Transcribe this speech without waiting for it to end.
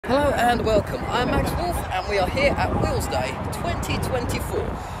and welcome. I'm Max Wolf and we are here at Wheels Day 2024.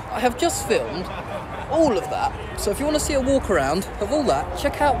 I have just filmed all of that, so if you want to see a walk around of all that,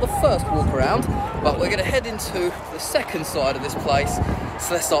 check out the first walk around, but we're going to head into the second side of this place,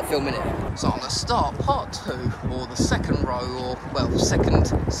 so let's start filming it. So I'm going to start part 2, or the second row, or well, second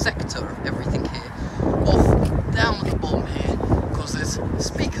sector of everything here, off down at the bottom here, because there's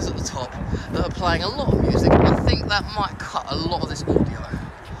speakers at the top that are playing a lot of music. I think that might cut a lot of this audio.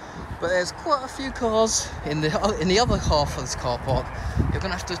 But there's quite a few cars in the other half of this car park. You're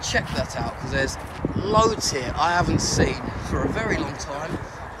going to have to check that out because there's loads here I haven't seen for a very long time,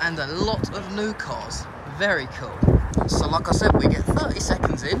 and a lot of new cars. Very cool. So like I said, we get 30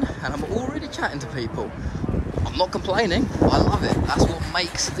 seconds in and I'm already chatting to people. I'm not complaining, I love it. That's what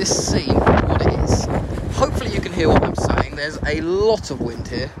makes this scene what it is. Hopefully you can hear what I'm saying. There's a lot of wind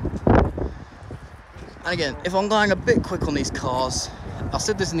here. And again, if I'm going a bit quick on these cars, I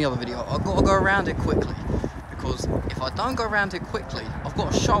said this in the other video, I've got to go around it quickly, because if I don't go around it quickly, I've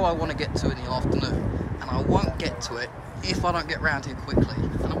got a show I want to get to in the afternoon, and I won't get to it if I don't get around here quickly,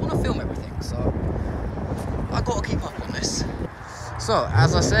 and I want to film everything, so I've got to keep up on this. So,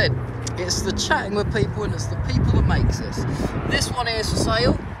 as I said, it's the chatting with people and it's the people that makes this. This one here is for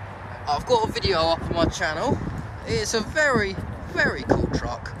sale. I've got a video up on my channel. It's a very, very cool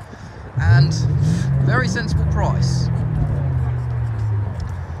truck, and very sensible price.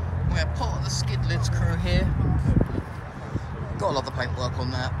 We're part of the skid lids crew here. Got a lot of paintwork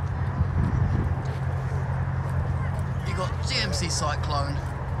on that. You got GMC Cyclone,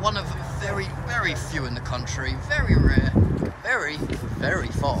 one of very, very few in the country, very rare, very, very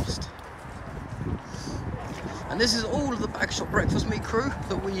fast. And this is all of the Bagshot Breakfast Meat crew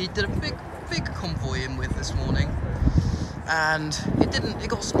that we did a big convoy in with this morning. And it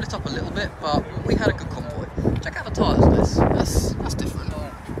got split up a little bit, but we had a good convoy. Check out the tyres on this. That's different.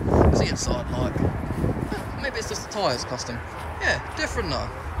 What's the inside like? Maybe it's just the tyres custom. Yeah, different though.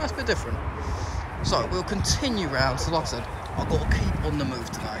 That's a bit different. So we'll continue round. So like I said, I've got to keep on the move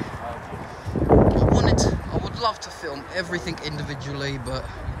today. I would love to film everything individually, but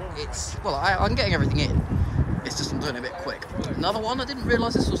I'm getting everything in. It's just I'm doing it a bit quick. Another one, I didn't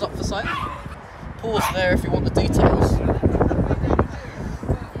realise this was up for sale. Pause there if you want the details.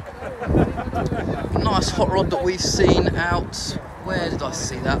 Nice hot rod that we've seen out. Where did I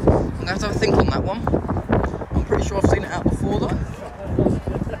see that? I'm going to have a think on that one. I'm pretty sure I've seen it out before though.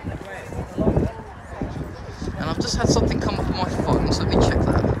 And I've just had something come up on my phone, so let me check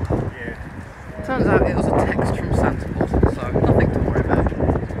that. Turns out it was a text from Santa Pod, so nothing to worry about.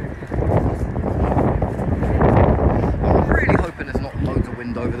 I'm really hoping there's not loads of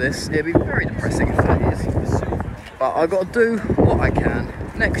wind over this. It'd be very depressing if that is. But I've got to do what I can.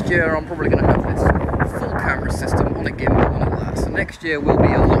 Next year I'm probably going to have this full camera system on a gimbal and all that, so next year will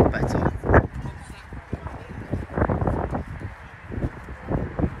be a lot better.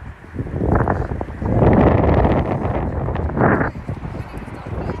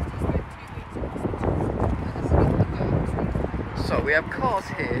 So we have cars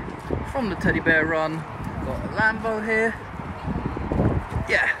here from the Teddy Bear Run, got a Lambo here.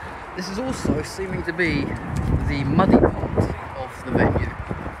 Yeah, this is also seeming to be the muddy part of the venue,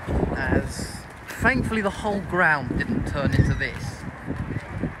 as thankfully the whole ground didn't turn into this.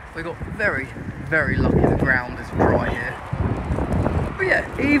 We got very, very lucky the ground is dry here. But yeah,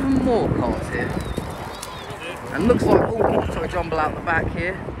 even more cars here. And looks like all auto jumble out the back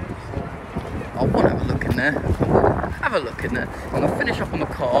here. I want to have a look in there. Have a look in there. I'm going to finish up on the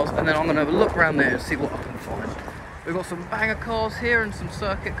cars and then I'm going to have a look around there and see what I can find. We've got some banger cars here and some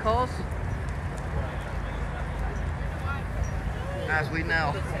circuit cars. As we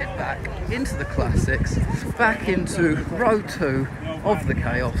now head back into the classics, back into row 2 of the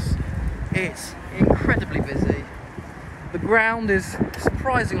chaos. It's incredibly busy. The ground is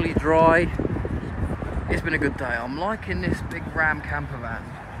surprisingly dry. It's been a good day. I'm liking this big Ram camper van.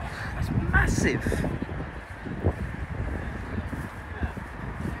 It's massive.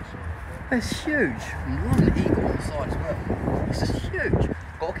 It's huge. And one eagle on the side as well. It's just huge.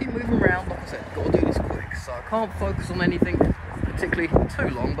 Got to keep moving around, like I said, got to do this quick. So I can't focus on anything particularly too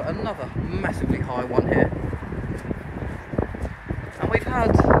long, but another massively high one here. And we've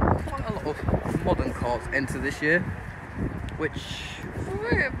had quite a lot of modern cars enter this year, which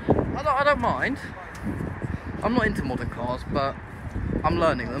I don't mind. I'm not into modern cars, but I'm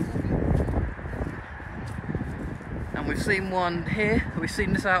learning them. And we've seen one here, we've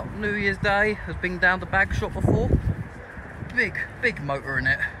seen this out New Year's Day, has been down the Bagshot before. Big motor in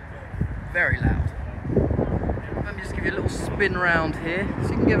it, very loud. Let me just give you a little spin round here so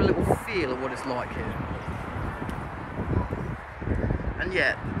you can get a little feel of what it's like here. And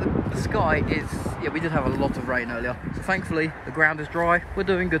yeah, the sky is, yeah, we did have a lot of rain earlier, so thankfully the ground is dry. We're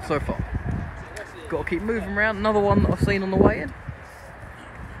doing good so far. Got to keep moving around. Another one that I've seen on the way in.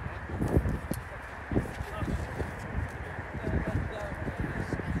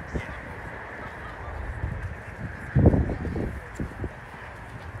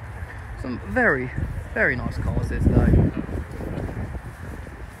 Some very, very nice cars here today.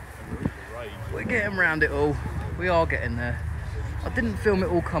 We're getting around it all. We are getting there. I didn't film it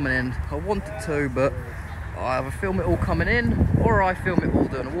all coming in. I wanted to, but I either film it all coming in or I film it all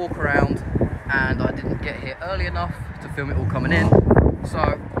doing a walk around, and I didn't get here early enough to film it all coming in.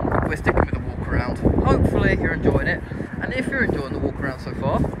 So we're sticking with the walk around. Hopefully you're enjoying it, and if you're enjoying the walk around so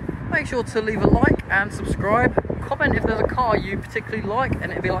far, make sure to leave a like and subscribe. Comment if there's a car you particularly like,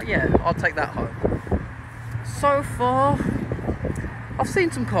 and it'd be like, yeah, I'll take that home. So far, I've seen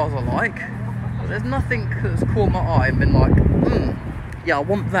some cars I like, but there's nothing that's caught my eye and been like, yeah, I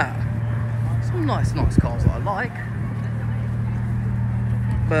want that. Some nice cars that I like,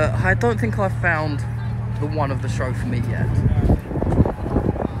 but I don't think I've found the one of the show for me yet.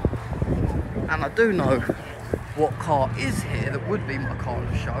 And I do know what car is here that would be my car of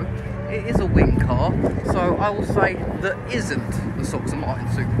the show. It is a wing car, so I will say that isn't the Sox and Martin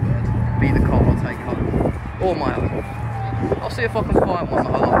Superbird be the car I'll take home, or my own. I'll see if I can find one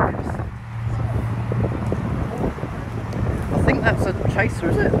that I like. I think that's a Chaser,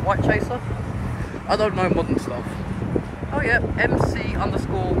 is it? A white Chaser? I don't know modern stuff. Oh yeah,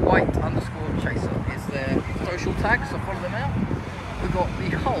 MC_white_chaser is their social tag, so follow them out. We've got the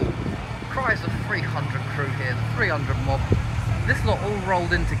whole Chrysler 300 crew here, the 300 mob. This lot all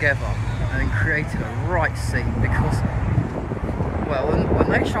rolled in together and created a right scene because, well, when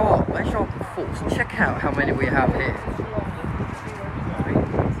they show up in force. Check out how many we have here.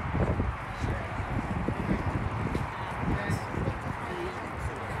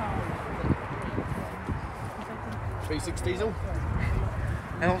 V6 diesel.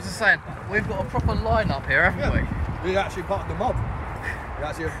 And I was just saying, we've got a proper line-up here, haven't we? We're actually part of the mob. We're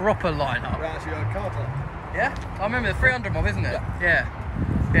actually a proper line-up. We're actually a car club. Yeah? I remember the 300 mob, isn't it? Yeah,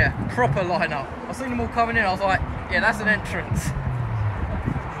 proper line-up. I seen them all coming in, I was like, yeah, that's an entrance.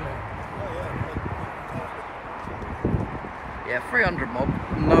 Yeah, 300 mob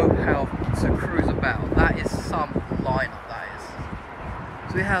know how to cruise about. That is some line-up, that is.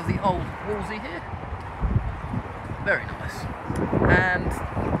 So we have the old Wolsey here. Very nice. And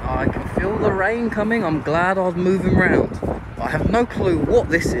I can feel the rain coming. I'm glad I was moving around. I have no clue what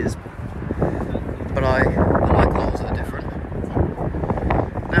this is, but I like cars that are different.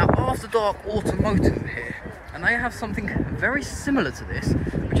 Now, After Dark Automotive here, and they have something very similar to this,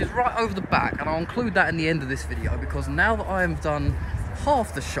 which is right over the back, and I'll include that in the end of this video, because now that I have done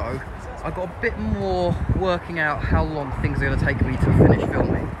half the show, I've got a bit more working out how long things are going to take me to finish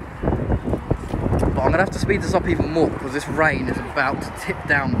filming. But I'm going to have to speed this up even more because this rain is about to tip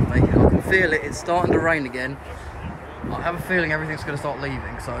down on me. I can feel it, it's starting to rain again. I have a feeling everything's going to start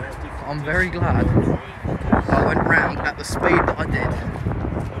leaving, so I'm very glad I went round at the speed that I did.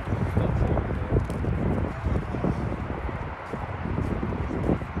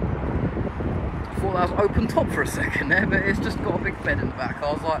 I thought that was open top for a second there, but it's just got a big bed in the back.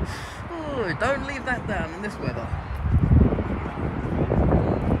 I was like, oh, don't leave that down in this weather.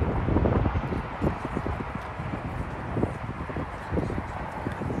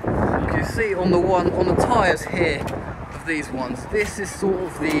 See on the tyres here of these ones, this is sort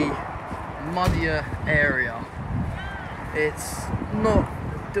of the muddier area. It's not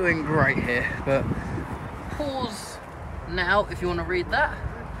doing great here, but pause now if you want to read that.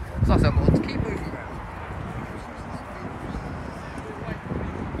 So I've got to keep moving around.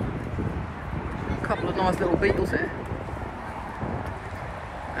 A couple of nice little Beetles here,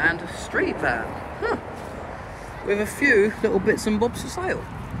 and a street van, with a few little bits and bobs for sale.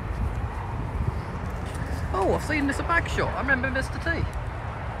 Oh, I've seen Mr. Bagshot. I remember Mr. T.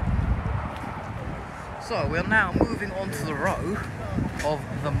 So, we are now moving on to the row of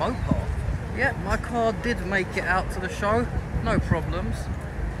the Mopar. Yeah, my car did make it out to the show. No problems.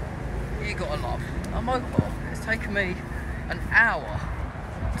 You gotta love a Mopar. It's taken me an hour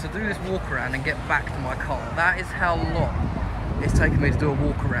to do this walk around and get back to my car. That is how long it's taken me to do a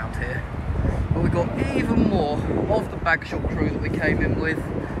walk around here. But we got even more of the Bagshot crew that we came in with.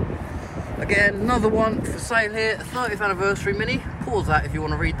 Again, another one for sale here, a 30th anniversary Mini. Pause that if you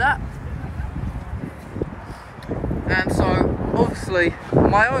want to read that. And so, obviously,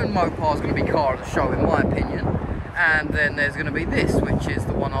 my own Mopar is going to be car of the show, in my opinion. And then there's going to be this, which is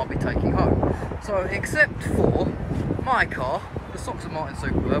the one I'll be taking home. So, except for my car, the Socks and Martin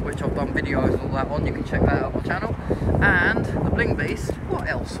Superbird, which I've done videos and all that on, you can check that out on my channel. And the Bling Beast, what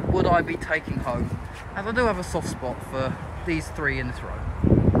else would I be taking home? As I do have a soft spot for these three in this row.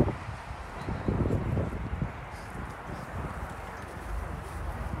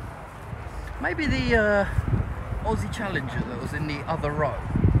 Maybe the Aussie Challenger that was in the other row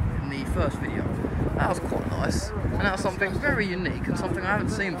in the first video. That was quite nice, and that was something very unique and something I haven't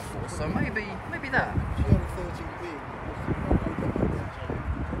seen before, so maybe that.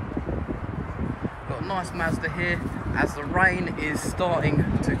 Got a nice Mazda here as the rain is starting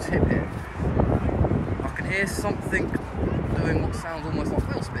to tip it. I can hear something doing what sounds almost like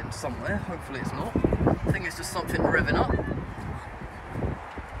wheel spin somewhere. Hopefully it's not. I think it's just something revving up.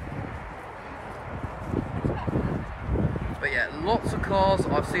 But yeah, lots of cars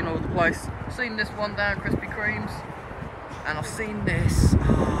I've seen all over the place. I've seen this one down Krispy Kreme's, and I've seen this,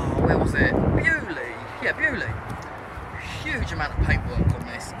 where was it? Bewley. Yeah, Bewley. Huge amount of paintwork on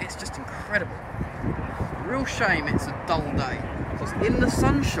this. It's just incredible. Real shame it's a dull day, because in the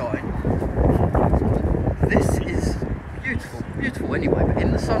sunshine, this is beautiful. Beautiful anyway, but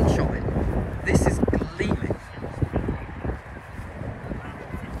in the sunshine, this is gleaming.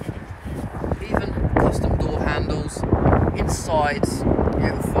 Even custom door handles, insides,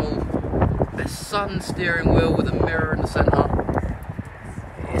 beautiful. The sun steering wheel with a mirror in the centre.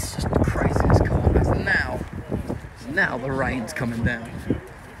 It's just crazy, this car. Now the rain's coming down.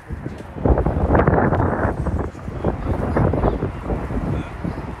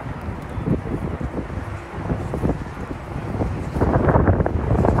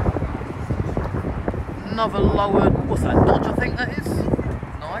 Another lowered, what's that, Dodge I think that is?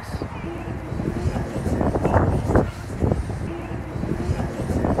 Nice.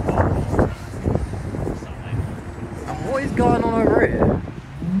 And what is going on over here?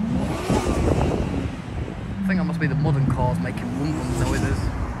 I think that must be the modern cars making boom boom noises.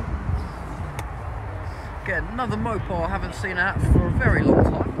 Get another Mopar I haven't seen out for a very long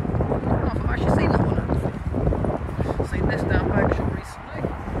time. I don't know if I've actually seen that one out before. Seen this down Bagshot recently.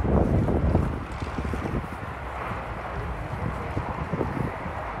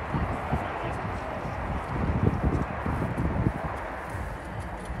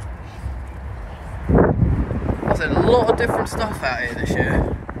 There's a lot of different stuff out here this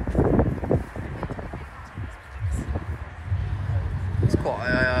year. It's quite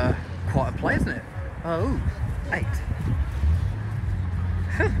a play, isn't it? Oh, 8.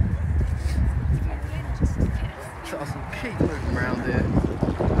 So I'll keep moving around here.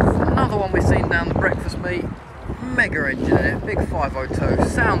 Another one we've seen down the breakfast meet. Mega engine in it, big 502.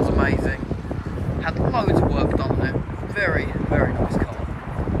 Sounds amazing. Had loads of work done on it. Very, very nice car.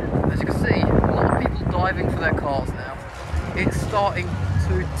 As you can see, a lot of people diving for their cars now. It's starting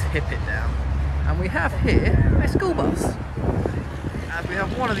to tip it down. And we have here a school bus. And we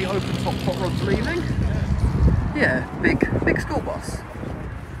have one of the open top hot rods leaving. Yeah, big school bus.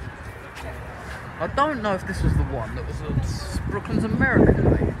 I don't know if this was the one that was at Brooklyn's American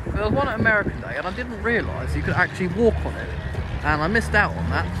Day. There was one at American Day and I didn't realise you could actually walk on it. And I missed out on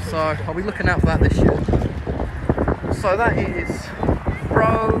that, so I'll be looking out for that this year. So that is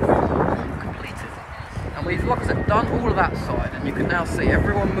row completed. And we've, like I said, done all of that side, and you can now see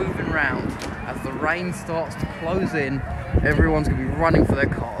everyone moving around as the rain starts to close in. Everyone's going to be running for their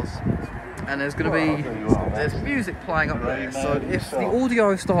cars, and there's music playing up there, so if the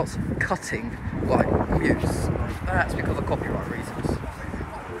audio starts cutting like mutes, that's because of copyright reasons.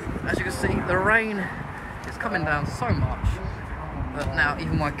 As you can see, the rain is coming down so much that now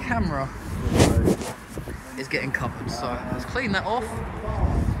even my camera is getting covered, so let's clean that off.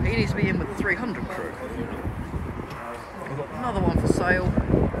 He needs to be in with the 300 crew. We've got another one for sale,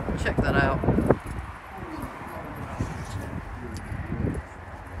 check that out.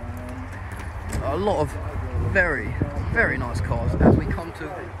 A lot of very, very nice cars as we come to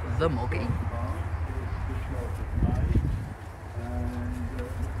the Moggy.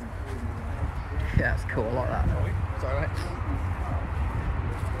 Yeah, that's cool, I like that. Sorry, mate.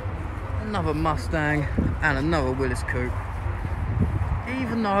 Another Mustang and another Willys coupe.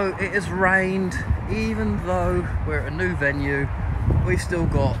 Even though it has rained, even though we're at a new venue, we've still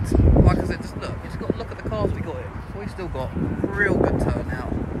got, like I said, just look, you just got to look at the cars we got here. We've still got real good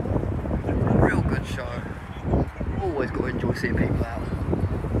turnout, real good show. Always got to enjoy seeing people out.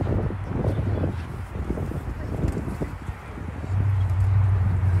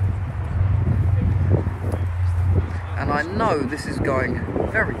 And I know this is going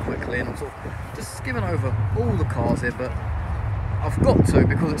very quickly, and I'm sort of just skimming over all the cars here, but I've got to,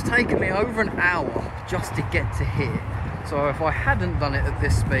 because it's taken me over an hour just to get to here. So if I hadn't done it at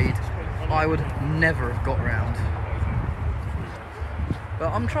this speed, I would never have got round.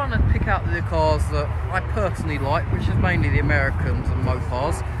 But I'm trying to pick out the cars that I personally like, which is mainly the Americans and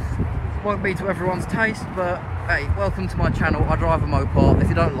Mopars. Won't be to everyone's taste, but hey, welcome to my channel. I drive a Mopar. If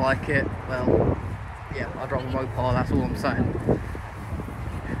you don't like it, well, yeah, I drive a Mopar, that's all I'm saying.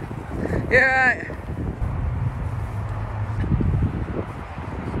 Yeah.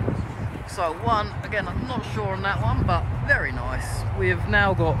 So one, again, I'm not sure on that one, but very nice. We have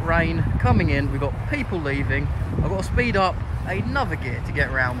now got rain coming in, we've got people leaving. I've got to speed up another gear to get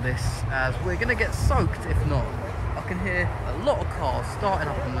around this, as we're going to get soaked if not. I can hear a lot of cars starting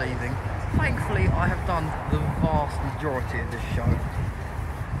up and leaving. Thankfully, I have done the vast majority of this show.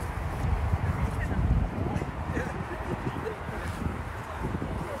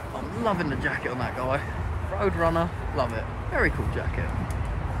 I'm loving the jacket on that guy. Roadrunner, love it. Very cool jacket.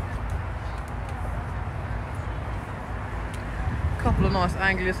 Couple of nice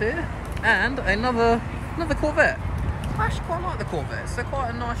anglers here, and another Corvette. I actually quite like the Corvettes, they're quite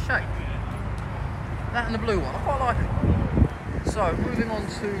a nice shape. That and the blue one, I quite like it. So, moving on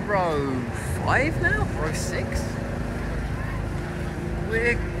to row 5 now, row 6.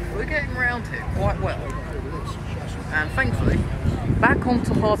 We're getting around here quite well. And thankfully, back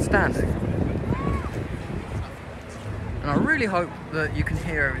onto hard standing. And I really hope that you can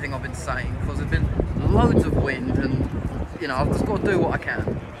hear everything I've been saying, because there's been loads of wind and, you know, I've just got to do what I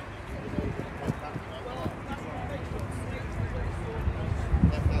can.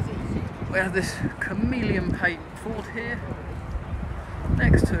 We have this chameleon paint Ford here,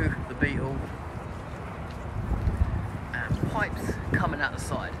 next to the Beetle, and pipes coming out the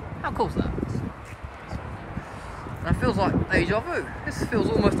side. How cool is that? And it feels like deja vu. This feels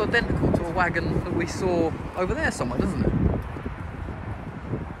almost identical to a wagon that we saw over there somewhere, doesn't it?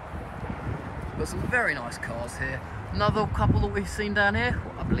 Got some very nice cars here. Another couple that we've seen down here,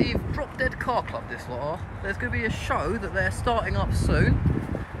 I believe Drop Dead Car Club this lot are. There's going to be a show that they're starting up soon,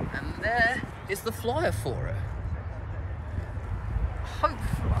 and there is the flyer for it.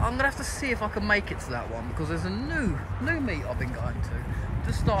 Hopefully, I'm going to have to see if I can make it to that one, because there's a new meet I've been going to.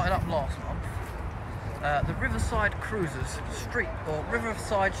 Just started up last month. The Riverside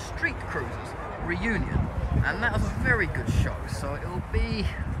Riverside Street Cruisers reunion, and that was a very good show. So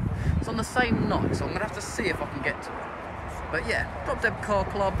it's on the same night, so I'm gonna have to see if I can get to it. But yeah, Drop Dead Car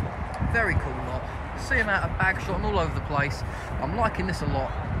Club, very cool lot. See them out of bag shot and all over the place. I'm liking this a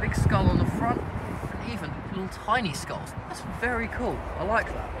lot. Big skull on the front, and even little tiny skulls. That's very cool. I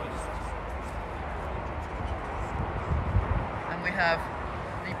like that. And we have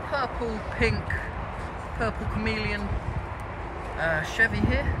the purple chameleon Chevy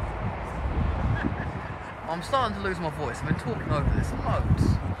here. I'm starting to lose my voice. I've been talking over this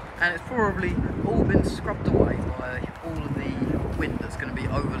loads, and it's probably all been scrubbed away by all of the wind that's going to be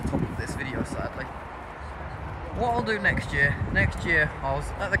over the top of this video, sadly. What I'll do next year, I was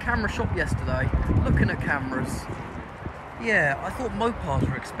at the camera shop yesterday looking at cameras. Yeah, I thought Mopars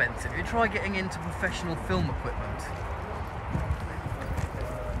were expensive. You try getting into professional film equipment.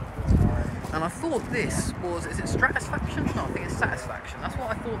 And I thought this was, is it Satisfaction? No, I think it's Satisfaction. That's what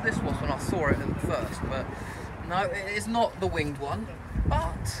I thought this was when I saw it at first, but no, it is not the winged one,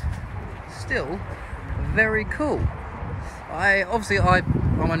 but still very cool.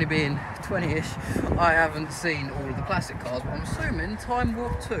 I'm only being 20-ish, I haven't seen all of the classic cars, but I'm assuming Time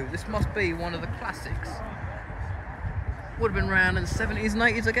Warp 2, this must be one of the classics. Would have been around in the 70s and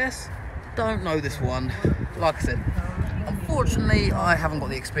 80s, I guess. Don't know this one. Like I said, unfortunately, I haven't got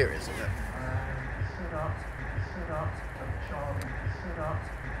the experience of it.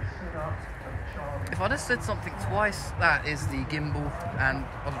 If I just said something twice, that is the gimbal, and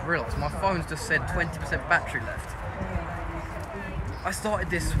I've realised my phone's just said 20% battery left. I started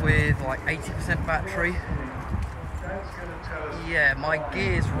this with like 80% battery. Yeah, my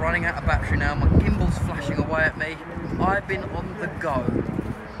gear's running out of battery now, my gimbal's flashing away at me. I've been on the go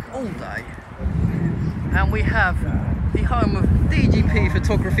all day. And we have the home of DGP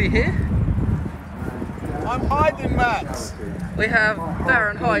photography here. I'm hiding, Max. We have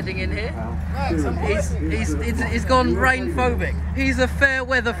Darren hiding in here. Max, I'm hiding. He's gone rain phobic. He's a fair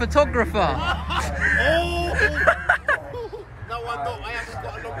weather photographer.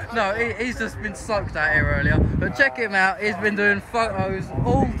 No, he's just been soaked out here earlier. But check him out. He's been doing photos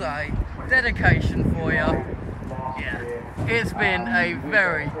all day. Dedication for you. Yeah, it's been a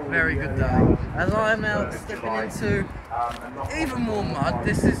very, very good day. As I am now stepping into even more mud.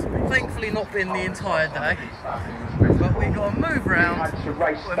 This has thankfully not been the entire day, but we've got to move around. We're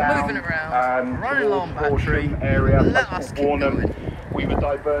moving around, running low on battery. Let us keep going. We were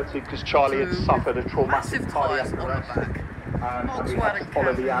diverted because Charlie had suffered a traumatic cardiac arrest. Volkswagen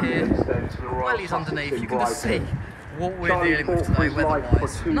camper here. Wellies underneath. You can just see what we're dealing with today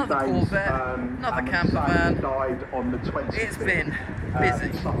weather-wise. Another Corvette, another camper van. It's been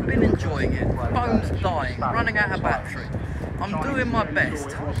busy, been enjoying it. Phone's dying, running out of battery. I'm doing my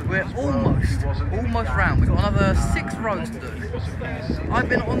best. We're almost round. We've got another 6 rows to do. I've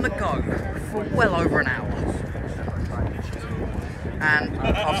been on the go for well over an hour. And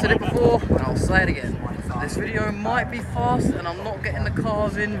I've said it before, and I'll say it again. This video might be fast, and I'm not getting the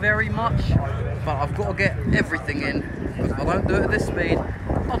cars in very much, but I've got to get everything in, because if I don't do it at this speed,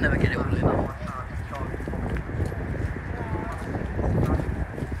 I'll never get it all in.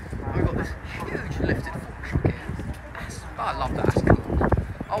 We've got this huge lifted fork truck here. I love that, that's cool.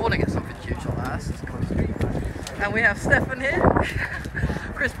 I want to get something huge like that, that's cool. And we have Stefan here,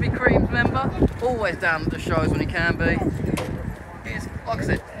 Krispy Kreme's member, always down at the shows when he can be. It's, like I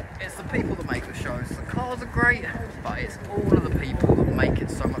said, it's the people that make the shows. The cars are great, but it's all of the people that make it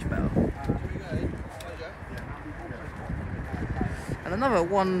so much better. And another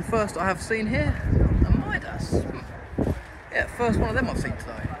one first I have seen here, a Midas. Yeah, first one of them I've seen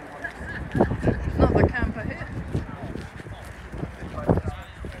today. Another camper here.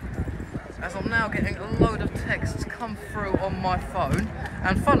 As I'm now getting a load of texts come through on my phone,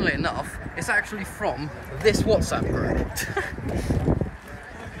 and funnily enough, it's actually from this WhatsApp group.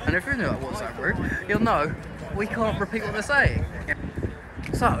 And if you're new at WhatsApp group, you'll know we can't repeat what they're saying.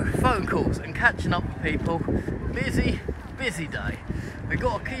 So, phone calls and catching up with people. Busy day. We've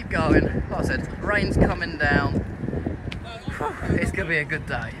got to keep going. Like I said, rain's coming down. Whew, it's going to be a good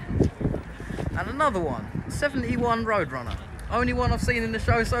day. And another one, 71 Roadrunner. Only one I've seen in the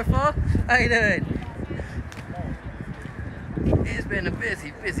show so far. How you doing? It's been a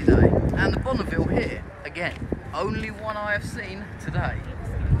busy day. And the Bonneville here, again, only one I have seen today.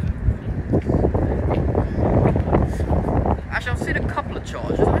 Actually, I've seen a couple of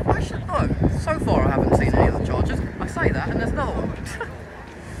Chargers. Actually, no, so far I haven't seen any of the Chargers. I say that, and there's another one.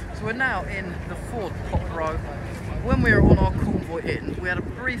 So we're now in the Ford Pop Row. When we were on our convoy in, we had a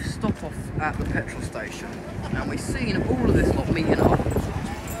brief stop off at the petrol station, and we've seen all of this lot meeting up.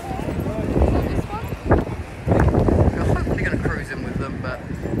 We're hopefully going to cruise in with them, but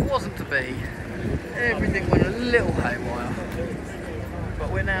it wasn't to be. Everything went a little haywire. But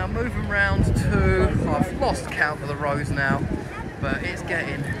we're now moving round to, I've lost count of the rows now, but it's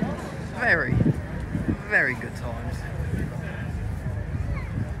getting very good times.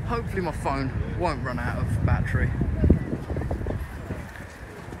 Hopefully my phone won't run out of battery.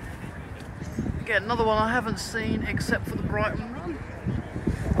 Again, another one I haven't seen except for the Brighton run.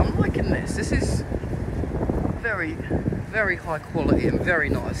 I'm liking this. This is very high quality and very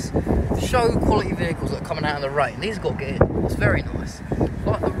nice. Show quality vehicles that are coming out in the rain. These got to get in. It's very nice. I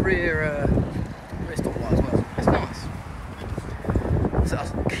like the rear stop light as well. It's nice. So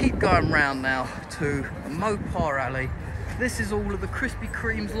I'll keep going round now to Mopar Alley. This is all of the Krispy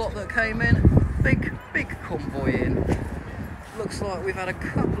Kreme's lot that came in. Big convoy in. Looks like we've had a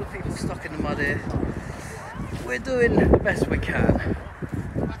couple of people stuck in the mud here. We're doing the best we can.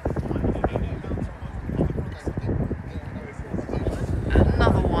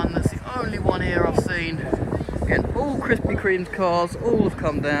 Another one that's the only one here I've seen. Again, all Krispy Kreme's cars, all have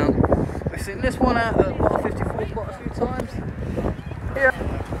come down. We've seen this one out at Bar 54 quite a few times. Yeah.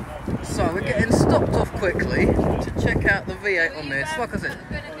 So we're getting stopped off quickly to check out the V8 on this. Like I said,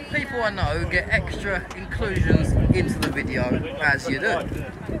 people I know get extra inclusions into the video, as you do.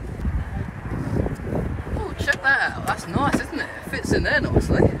 Oh, check that out. That's nice, isn't it? It fits in there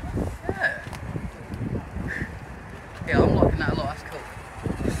nicely. Yeah. Yeah, I'm liking that a lot. That's cool.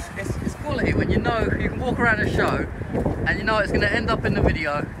 It's quality when you know you can walk around a show and you know it's going to end up in the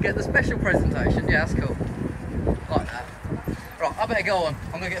video, get the special presentation. Yeah, that's cool. Like that. Right, I better go on.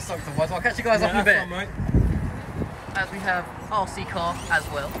 I'm going to get soaked otherwise. I'll catch you guys up in a bit. Fun, mate. As we have RC car as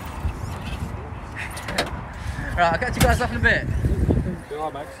well. Right, I'll catch you guys up in a bit.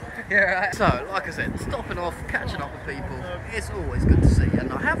 Yeah, right. So, like I said, stopping off, catching up with people, it's always good to see.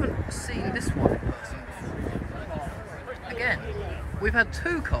 And I haven't seen this one in person before. Again, we've had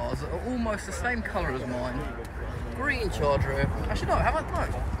 2 cars that are almost the same colour as mine. Green Charger. Actually, no, have I?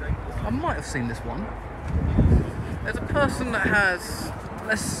 No. I might have seen this one. There's a person that has,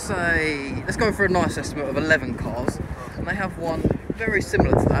 let's go for a nice estimate of 11 cars, and they have one very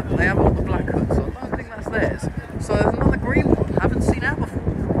similar to that. They have all the black hoods, so I don't think that's theirs. So there's another green one I haven't seen out before.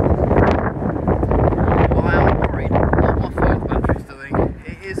 Well, I am worried what my phone's battery's doing.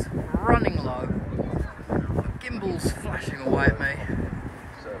 It is running low. The gimbal's flashing away at me.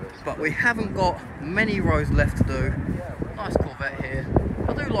 But we haven't got many rows left to do. Nice Corvette here.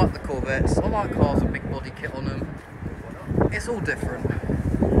 I do like the Corvettes. I like cars with big body kit on them. It's all different.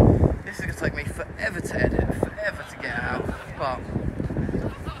 This is going to take me forever to edit, forever to get out, but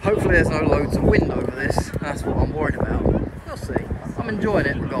hopefully there's no loads of wind over this. That's what I'm worried about. We'll see. I'm enjoying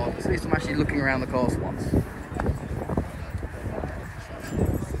it regardless. At least I'm actually looking around the cars once.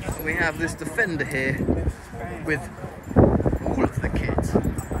 And we have this Defender here with all of the kits.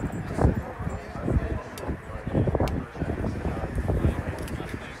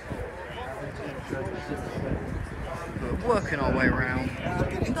 We're working our way around.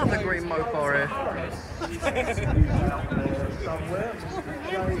 Another green Mopar here.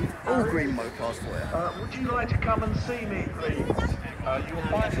 All green Mopars for you. Would you like to come and see me, please? You will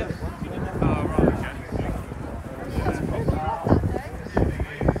find us.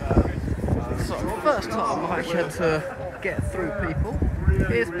 So, first time I actually had to get through people.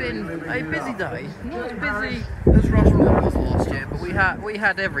 It's been a busy day. Not as busy as Rushmore was last year, but we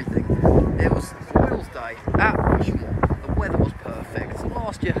had everything. It was Wheels Day at Rushmore. The weather was perfect.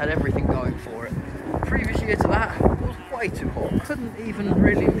 Last year had everything going for it. Previous year to that, it was way too hot. Couldn't even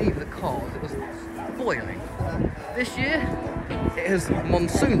really leave the cars. It was boiling. This year, it has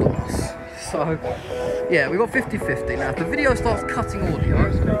monsooned on us. So, yeah, we got 50-50. Now, if the video starts cutting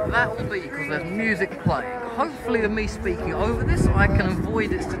audio, that will be because there's music playing. Hopefully with me speaking over this, I can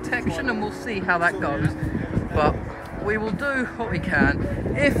avoid its detection and we'll see how that goes. But we will do what we can.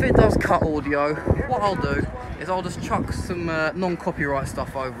 If it does cut audio, what I'll do is I'll just chuck some non-copyright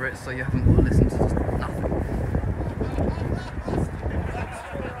stuff over it so you haven't got to listen to just nothing.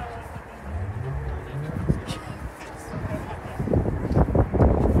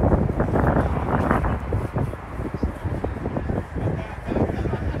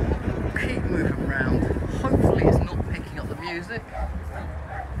 Keep moving around. Hopefully it's not picking up the music.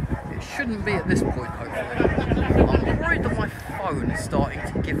 It shouldn't be at this point, hopefully. I'm worried that my phone is starting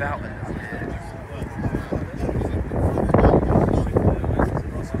to give out a little bit.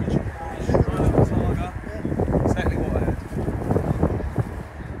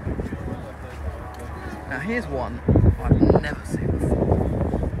 Now here's one I've never seen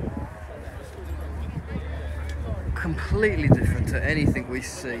before. Completely different to anything we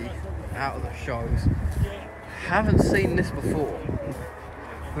see out of the shows. Haven't seen this before,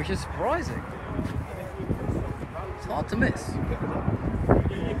 which is surprising. It's hard to miss.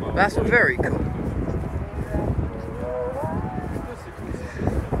 That's very cool.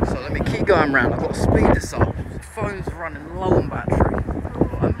 So let me keep going round. I've got to speed this up. The phone's running low on battery.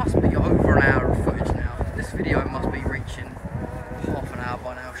 I must be over an hour of footage now. This video must be reaching half an hour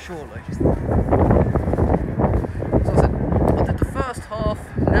by now, surely. So I did the first half,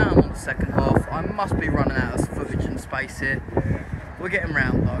 now I'm on the second half. I must be running out of footage and space here. We're getting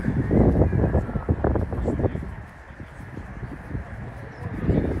round though.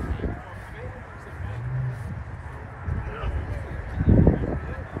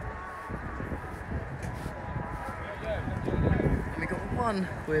 One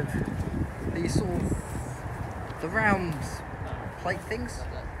with these sort of the round plate things,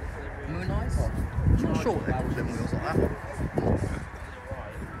 moon eyes. I'm not sure what they're called, them wheels like that.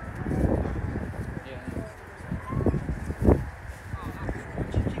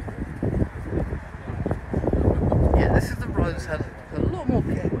 Yeah, this is the road that's had a lot more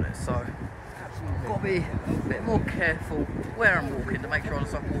people in it, so I've got to be a bit more careful where I'm walking to make sure I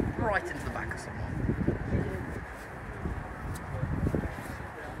don't walk right into the back of someone.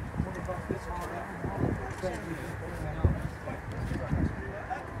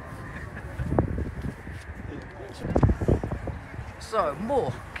 So,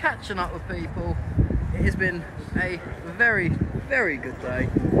 more catching up with people. It has been a very, very good day.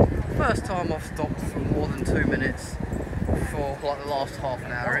 First time I've stopped for more than 2 minutes for like the last half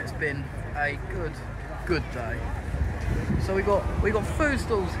an hour. It's been a good day. So we got food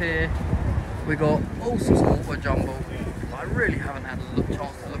stalls here. We got all sorts of auto jumble. I really haven't had a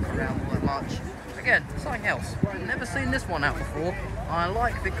chance to look around all that much. Again, something else. Never seen this one out before. I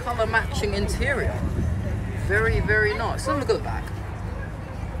like the colour matching interior. Very, very nice. Have a look at the back.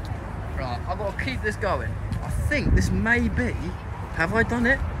 Right, I've got to keep this going. I think this may be, have I done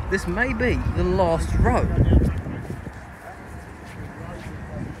it? This may be the last row.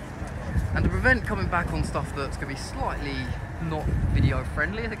 And to prevent coming back on stuff that's going to be slightly not video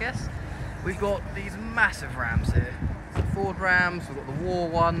friendly, I guess, we've got these massive Rams here. Ford Rams, we've got the War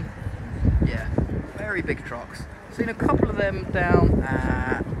one. Yeah, very big trucks. Seen a couple of them down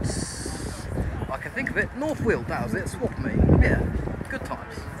at, I can think of it, North Weald, that was it, Swap Me. Yeah, good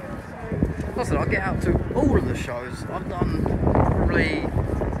times. Like I said, I'll get out to all of the shows. I've done probably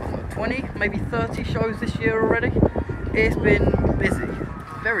 20, maybe 30 shows this year already. It's been busy,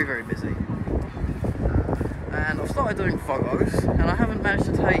 very, very busy. and I've started doing photos, and I haven't managed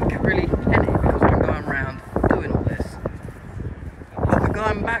to take really any because I've been going around doing all this. But we're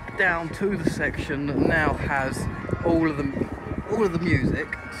going back down to the section that now has all of the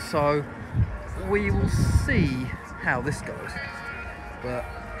music, so we will see how this goes. But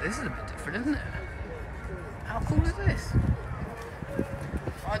this is a bit different, isn't it? How cool is this?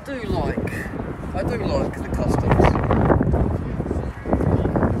 I do like the customs.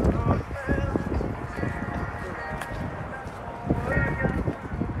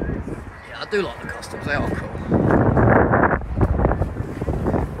 Yeah, I do like the customs, they are cool.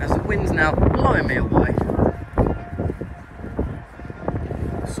 As the wind's now blowing me away.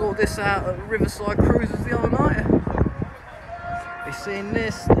 Saw this out at Riverside Cruises the other night. We've seen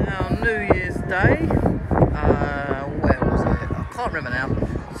this now New Year's Day. Where was it? I can't remember now.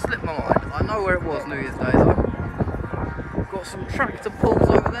 Slipped my mind. I know where it was New Year's Day though. Got some tractor pulls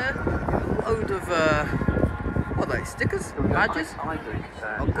over there. A load of what are they? Stickers? Badges?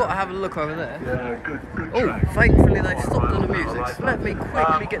 I've got to have a look over there. Yeah, good Oh, track. thankfully they stopped on the music. So let me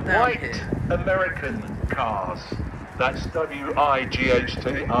quickly get down White here. American cars. That's WIGHT,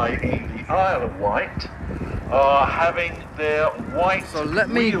 i.e. the Isle of Wight, are having their white So let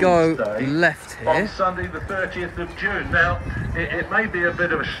me Wheels go Day left on here. Sunday the 30th of June. Now, it may be a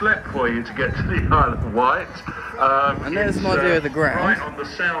bit of a schlep for you to get to the Isle of Wight. And there's an it's, idea of the ground. Right on the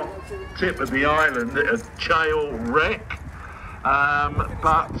south tip of the island at a Chale wreck.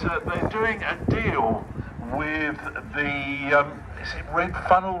 But they're doing a deal with the is it Red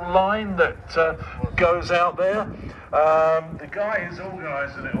Funnel line that goes out there. The guy who's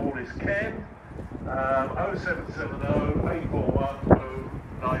organising it all is Ken. 0770 841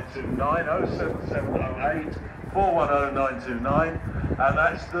 0929 07708 410 929, and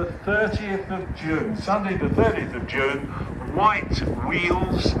that's the 30th of June, Sunday the 30th of June, White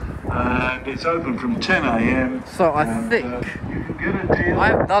Wheels, and it's open from 10 AM. So I think you can get a deal.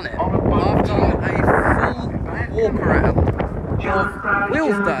 I've done it. I've done a full walk around of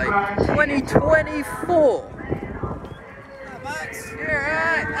Wheels Day 2024.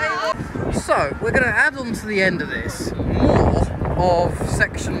 So we're going to add on to the end of this more of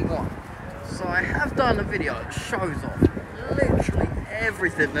section 1. So I have done a video that shows off literally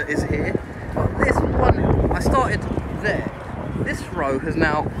everything that is here. But this one, I started there. This row has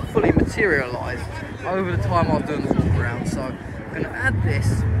now fully materialised over the time I was doing the walk around. So I'm going to add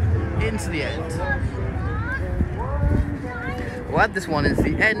this into the end. We'll add this one into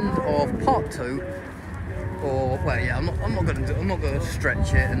the end of part 2. Or well, yeah, I'm not going to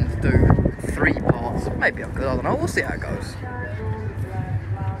stretch it and do 3 parts. Maybe I could. I don't know. We'll see how it goes.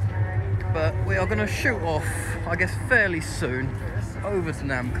 But we are going to shoot off, I guess, fairly soon over to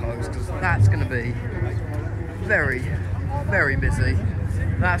Namco's, because that's going to be very, very busy.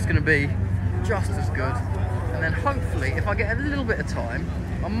 That's going to be just as good. And then hopefully, if I get a little bit of time,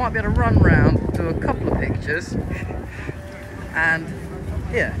 I might be able to run around, do a couple of pictures, and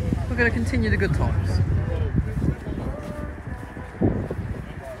yeah, we're going to continue the good times.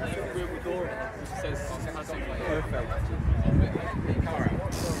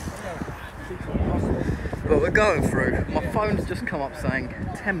 But we're going through. My phone's just come up saying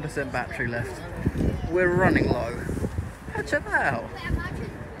 10% battery left. We're running low. Oh, check that out.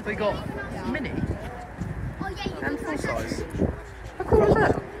 We got mini and full size. How cool is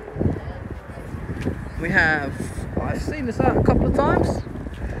that? We have, I've seen this out a couple of times.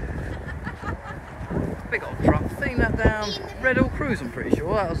 Big old truck. Seen that down Red Hill Cruise, I'm pretty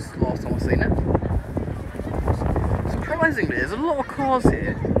sure. That was the last time I've seen it. Surprisingly, there's a lot of cars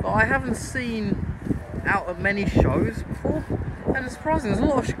here that I haven't seen out at many shows before, and it's surprising there's a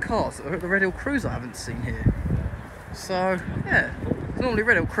lot of cars that are at the Red Hill Cruise I haven't seen here. So yeah, normally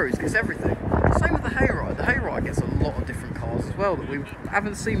Red Hill Cruise gets everything. Same with the Hayride. The Hayride gets a lot of different cars as well that we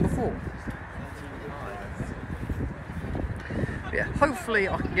haven't seen before. But yeah, hopefully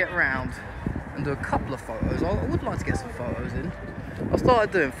I can get around and do a couple of photos. I would like to get some photos in. I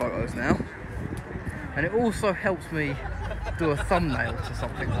started doing photos now, and it also helps me do a thumbnail to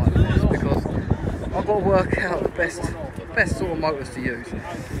something like this, because I've got to work out the best sort of motors to use.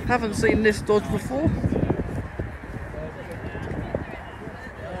 Haven't seen this Dodge before.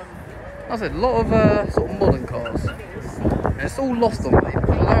 I said, a lot of sort of modern cars, and it's all lost on me because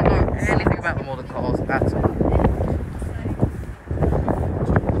I don't know anything about the modern cars at all.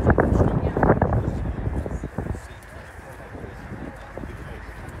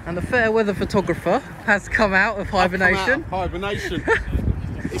 And the fair weather photographer has come out of hibernation. Hibernation.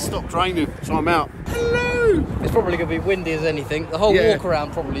 It stopped raining, so I'm out. Hello! It's probably going to be windy as anything. The whole walk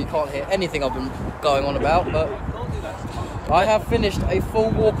around probably you can't hear anything I've been going on about, but I have finished a full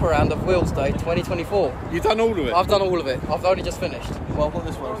walk around of Wheels Day 2024. You've done all of it? I've done all of it. I've only just finished. Well, I've got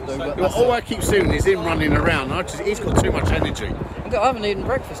this one to do, but that's all it. I keep seeing is him running around. He's got too much energy. I haven't eaten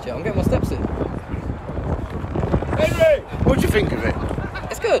breakfast yet. I'm getting my steps in. Henry! What do you think of it?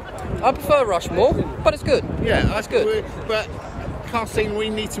 It's good. I prefer Rushmore, but it's good. Yeah, that's good. But casting, we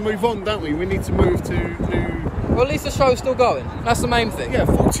need to move on, don't we? We need to move to... Well, at least the show's still going. That's the main thing. Yeah,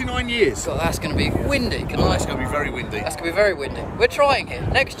 49 years. God, that's going to be windy. That's going to be very windy. That's going to be very windy. We're trying here.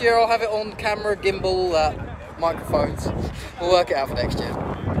 Next year I'll have it on camera, gimbal, all that, microphones. We'll work it out for next year.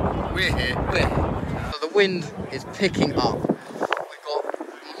 We're here. So the wind is picking up. We've got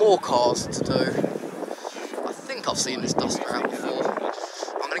more cars to do. I think I've seen this duster out before.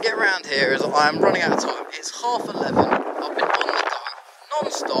 I'm going to get around here as I am running out of time. It's 11:30. I've been on the go,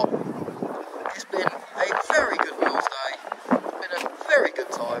 non-stop. It's been a very good Wheels Day. It's been a very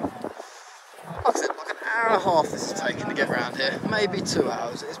good time. Like I said, like an hour and a half this has taken to get around here. Maybe 2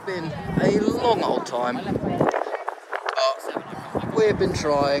 hours. It's been a long old time. But we've been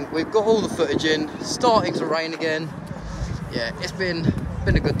trying. We've got all the footage in. Starting to rain again. Yeah, it's been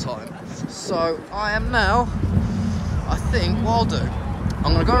a good time. So I am now, I think what I'll do,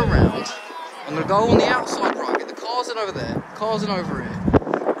 I'm going to go around. I'm going to go on the outside road, get the cars in over there, cars in over here.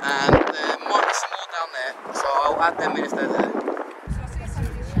 And there might be some more down there, so I'll add them in if they're there.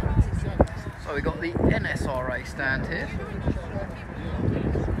 So we got the NSRA stand here.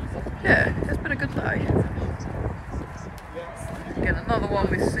 Yeah, it's been a good day. Again, another one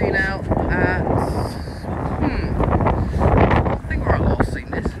we've seen out at... I think where I last seen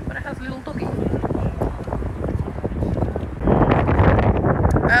this, but it has a little doggy.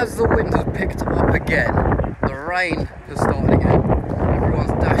 As the wind has picked up again, the rain has started again.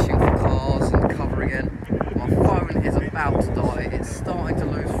 Everyone's dashing for cars and cover again. My phone is about to die. It's starting to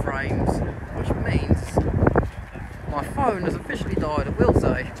lose frames, which means my phone has officially died at Wheels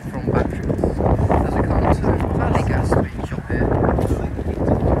Day from battery loss. As we come to Valley Gas Speed Shop here,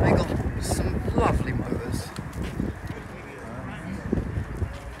 they got some lovely motors.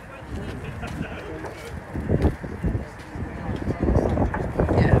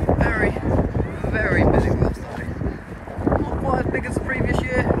 Yeah, very busy Wheels Day. Not quite as big as the previous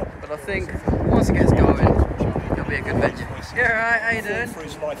year, but I think once it gets going, it'll be a good venture. Yeah, right, how you doing?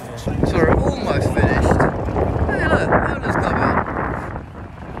 So we're almost finished. Hey look, owner's coming.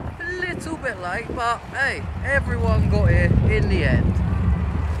 A little bit late, but hey, everyone got here in the end.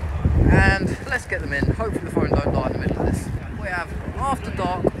 And let's get them in. Hopefully the phone don't die in the middle of this. We have After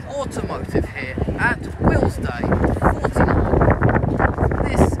Dark Automotive here at Wheels Day 49.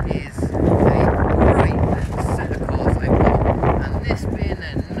 This is a great set of cars they've got, and this being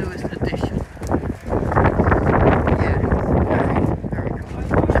their newest addition. Yeah, very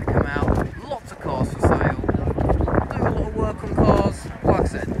cool. Check them out. Lots of cars for sale. Do a lot of work on cars. Like I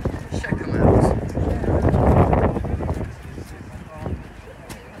said, check them out.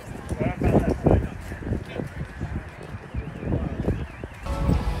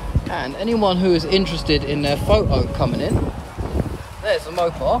 And anyone who is interested in their photo coming in, there's the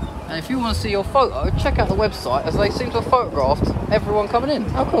Mopar. And if you want to see your photo, check out the website, as they seem to have photographed everyone coming in.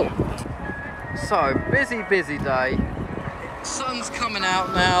 How cool. So, busy day. Sun's coming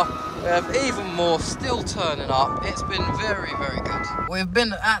out now. We have even more still turning up. It's been very good. We've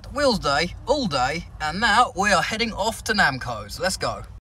been at Wheels Day all day, and now we are heading off to Namco's. Let's go.